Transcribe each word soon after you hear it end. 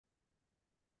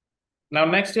Now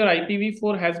next, your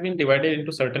IPv4 has been divided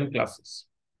into certain classes.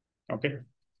 Okay.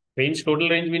 Range, total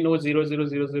range we know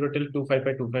 0000 till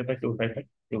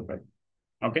 255.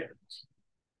 Okay.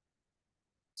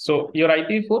 So your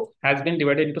IPv4 has been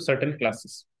divided into certain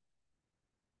classes.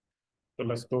 So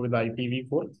let's go with the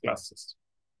IPv4 classes.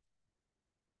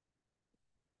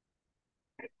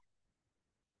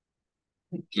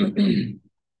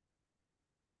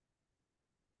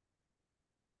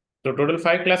 So total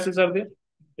 5 classes are there.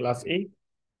 Class A,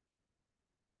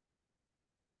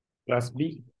 Class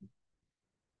B,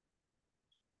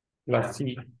 Class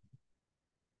C,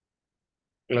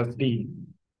 Class D,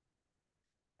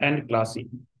 and Class E.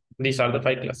 These are the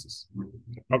 5 classes.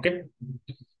 Okay.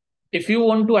 If you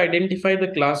want to identify the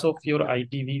class of your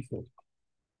IPv4,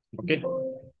 okay.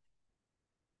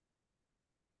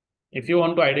 If you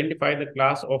want to identify the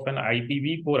class of an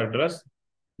IPv4 address,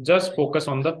 just focus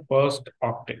on the first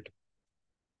octet.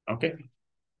 Okay.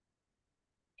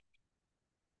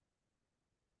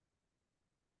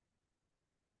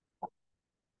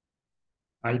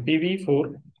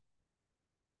 IPv4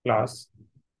 class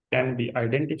can be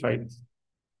identified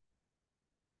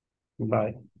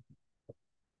by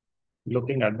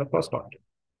looking at the first octet.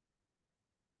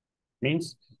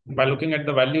 Means by looking at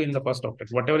the value in the first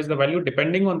octet. Whatever is the value,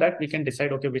 depending on that, we can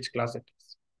decide, okay, which class it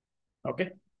is.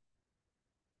 Okay.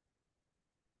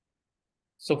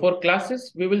 So for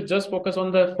classes, we will just focus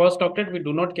on the first octet. We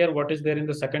do not care what is there in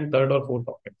the second, third, or fourth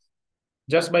octet.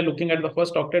 Just by looking at the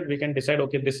first octet, we can decide,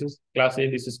 okay, this is class A,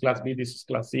 this is class B, this is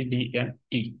class C, D, and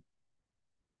E.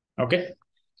 Okay.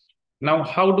 Now,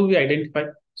 how do we identify?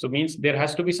 So means there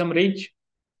has to be some range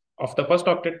of the first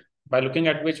octet by looking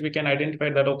at which we can identify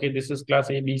that, okay, this is class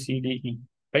A, B, C, D, E,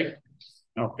 right?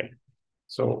 Okay.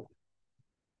 So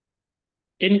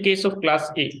in case of class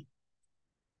A,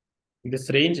 this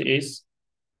range is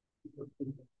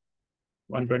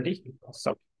 120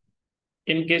 sub.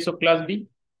 In case of class B,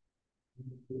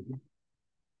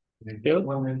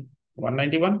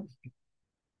 191,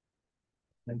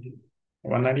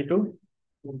 192,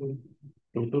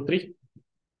 223,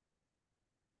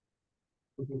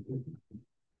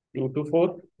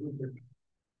 224,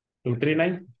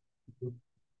 239,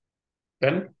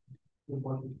 10,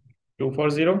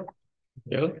 240,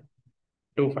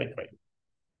 255.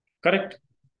 Correct?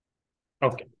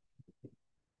 Okay.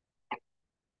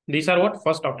 These are what?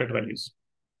 First octet values.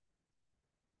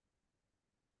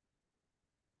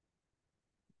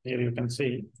 Here you can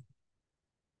see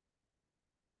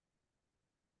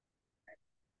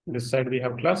this side we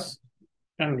have class,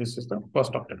 and this is the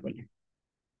first octet value.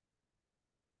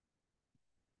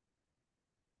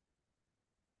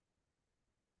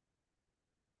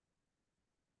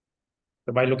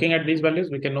 So by looking at these values,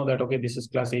 we can know that, okay, this is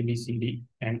class A, B, C, D,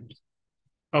 and E.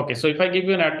 Okay, so if I give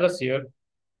you an address here,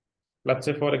 let's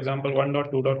say, for example,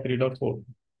 1.2.3.4,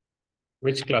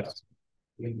 which class?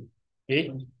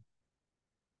 A.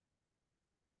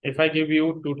 If I give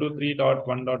you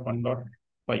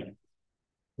 223.1.1.5,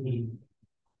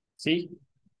 C.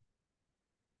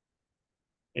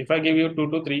 If I give you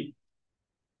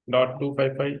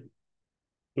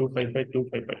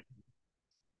 223.255.255.255,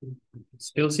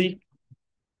 still C.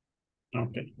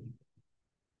 Okay.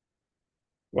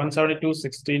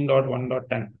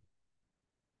 172.16.1.10,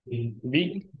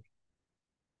 B.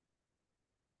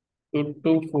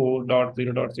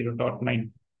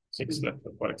 224.0.0.9,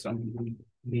 for example.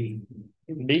 D.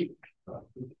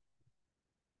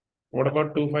 What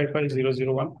about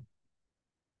 255.0.0.1?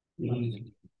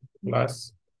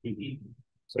 Plus E.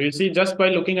 So you see, just by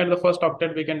looking at the first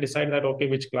octet, we can decide that, okay,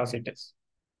 which class it is.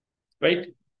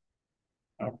 Right?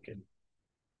 Okay.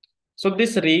 So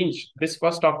this range, this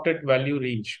first octet value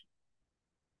range,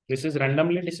 this is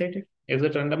randomly decided. Is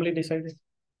it randomly decided?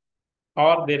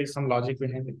 Or there is some logic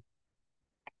behind it?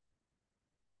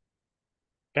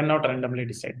 Cannot randomly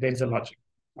decide. There is a logic.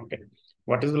 Okay.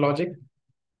 What is the logic?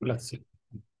 Let's see.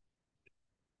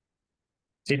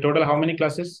 See, total how many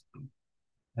classes?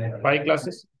 5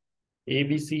 classes. A,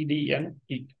 B, C, D, and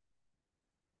E.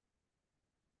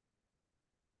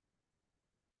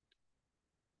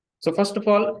 So first of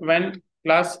all, when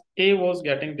class A was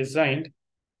getting designed,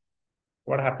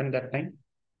 what happened that time?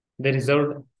 They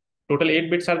reserved total 8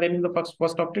 bits are there in the first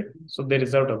octet. So they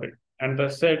reserved a bit. And they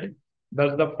said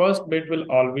that the first bit will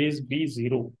always be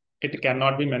 0. It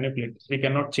cannot be manipulated. We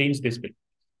cannot change this bit.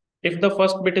 If the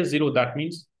first bit is 0, that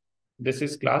means this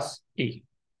is class A.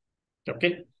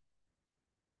 Okay.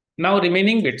 Now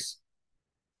remaining bits,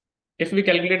 if we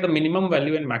calculate the minimum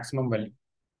value and maximum value,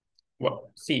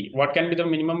 see, what can be the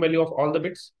minimum value of all the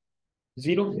bits?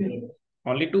 0.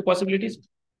 Only 2 possibilities.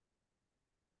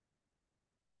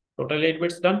 Total 8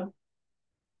 bits done.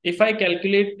 If I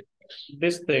calculate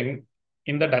this thing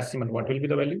in the decimal, what will be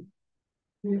the value?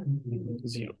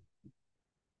 0.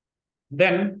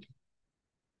 Then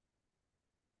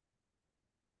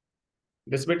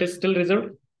this bit is still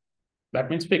reserved. That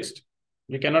means fixed.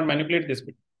 We cannot manipulate this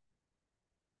bit.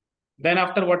 Then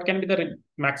after, what can be the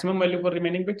maximum value for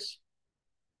remaining bits?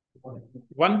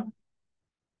 1.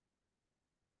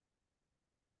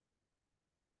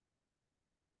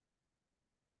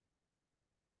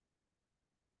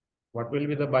 What will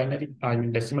be the binary, I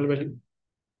mean decimal value?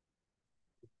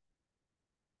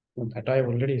 That I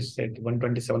already said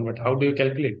 127, but how do you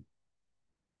calculate?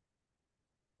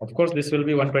 Of course, this will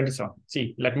be 127.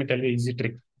 See, let me tell you easy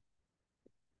trick.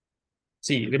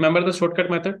 See, remember the shortcut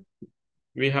method?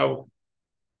 We have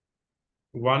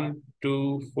 1,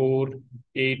 2, 4,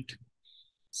 8,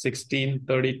 16,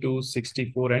 32,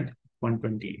 64, and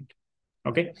 128.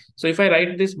 Okay. So if I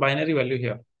write this binary value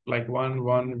here, like 1,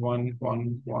 1, 1,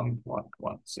 1, 1, 1,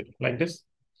 1, 0, like this.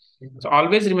 So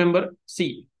always remember,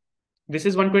 see, this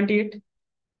is 128.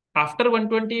 After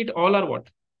 128, all are what?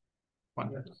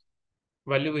 1.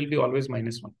 Value will be always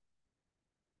 -1.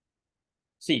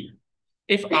 See,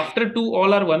 if after 2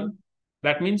 all are 1,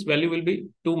 that means value will be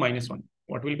 2 minus 1.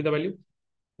 What will be the value?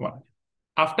 1.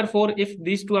 After 4, if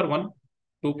these two are 1,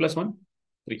 2 plus 1,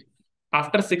 3.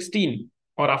 After 16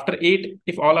 or after 8,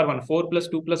 if all are 1, 4 plus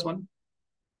 2 plus 1.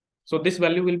 So this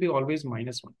value will be always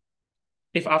 -1.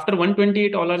 If after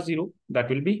 128 all are 0, that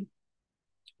will be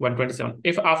 127.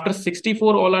 If after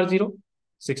 64 all are 0,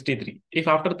 63. If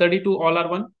after 32 all are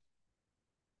 1,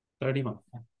 31.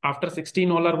 After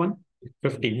 16 all are 1,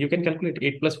 15. You can calculate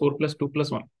 8 plus 4 plus 2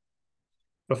 plus 1,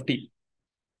 50.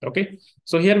 Okay.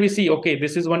 So here we see, okay,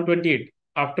 this is 128.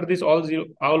 After this all 0,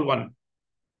 all 1.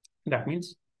 That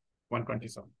means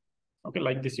 127. Okay,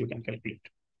 like this you can calculate.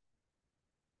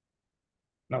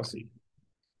 Now see,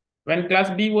 when class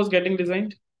B was getting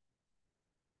designed,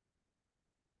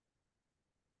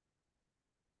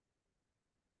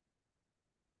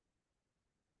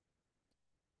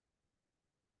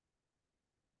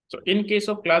 so in case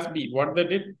of class B, what they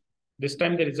did, this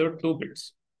time they reserved 2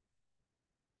 bits.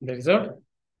 They reserved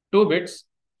 2 bits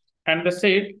and they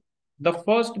said the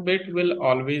first bit will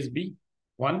always be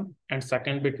 1 and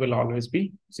second bit will always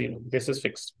be 0. This is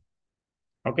fixed.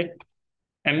 Okay.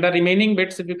 And the remaining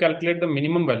bits, if you calculate the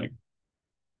minimum value,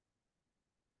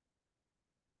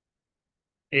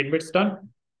 8 bits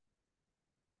done.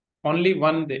 Only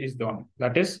one there is done,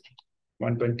 that is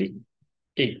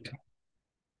 128.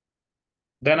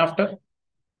 Then after,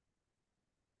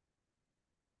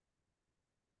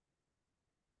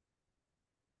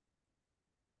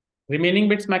 remaining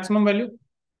bits maximum value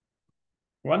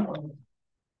 1.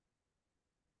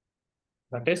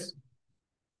 That is,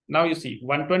 now you see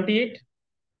 128,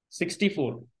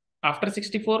 64. After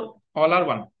 64, all are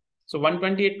 1. So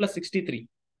 128 plus 63,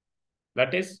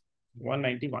 that is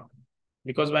 191.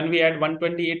 Because when we add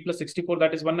 128 plus 64,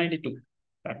 that is 192.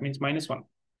 That means -1.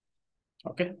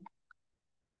 Okay.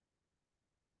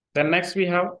 Then next we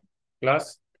have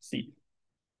class C.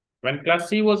 When class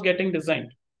C was getting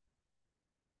designed,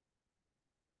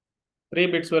 3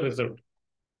 bits were reserved.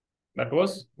 That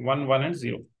was 1, 1, and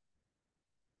 0.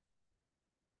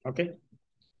 Okay.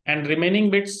 And remaining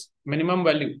bits, minimum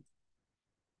value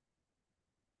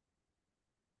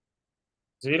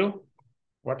 0.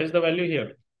 What is the value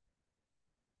here?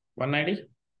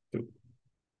 192.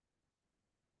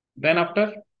 Then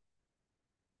after,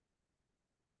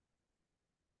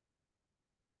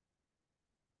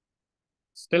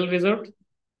 still reserved.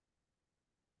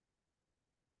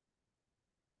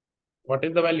 What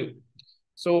is the value?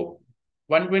 So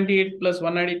 128 plus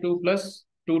 192 plus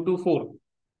 224,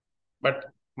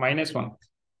 but -1,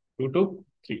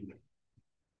 223.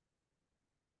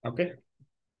 Okay.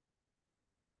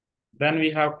 Then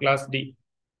we have class D.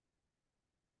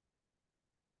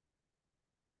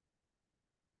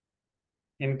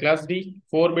 In class D,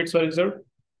 4 bits were reserved.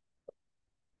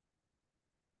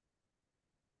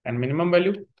 And minimum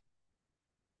value.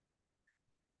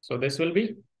 So this will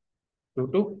be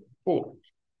 224.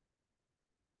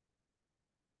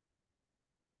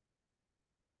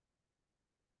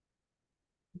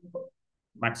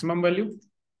 Maximum value,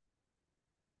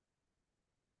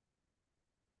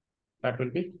 that will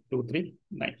be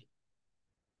 239.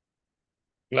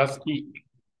 Class E.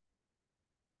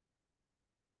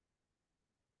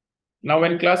 Now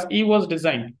when class E was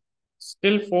designed,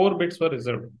 still 4 bits were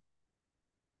reserved.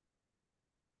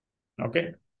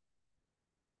 Okay.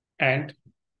 And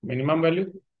minimum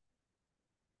value,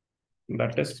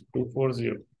 that is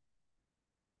 240.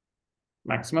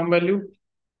 Maximum value,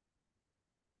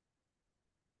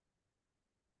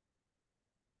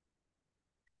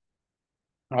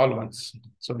 all ones.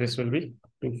 So this will be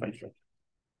 255.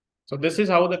 So this is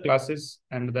how the classes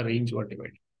and the range were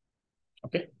divided.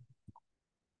 Okay.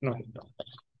 No.